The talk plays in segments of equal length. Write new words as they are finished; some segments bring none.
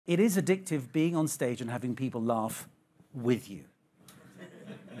It is addictive being on stage and having people laugh with you.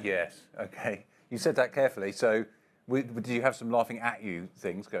 Yes, OK. You said that carefully, so did you have some laughing at you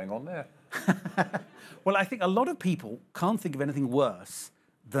things going on there? Well, I think a lot of people can't think of anything worse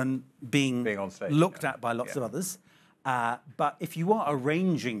than being on stage, looked at by lots of others. But if you are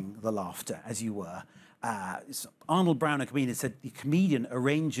arranging the laughter, as you were, Arnold Brown, a comedian, said the comedian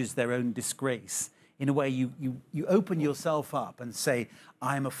arranges their own disgrace. In a way, you open yourself up and say,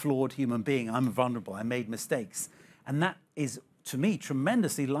 I'm a flawed human being, I'm vulnerable, I made mistakes. And that is, to me,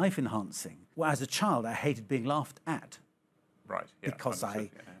 tremendously life-enhancing. Well, as a child, I hated being laughed at. Right, yeah. Because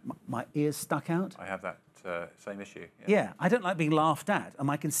my ears stuck out. I have that same issue. Yeah, I don't like being laughed at. And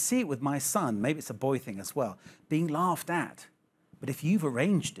I can see it with my son, maybe it's a boy thing as well, being laughed at. But if you've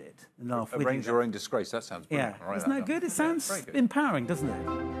arranged it and laughed with you... Arrange your own disgrace, that sounds brilliant. Yeah, isn't that good? It sounds empowering, doesn't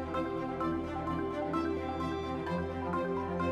it?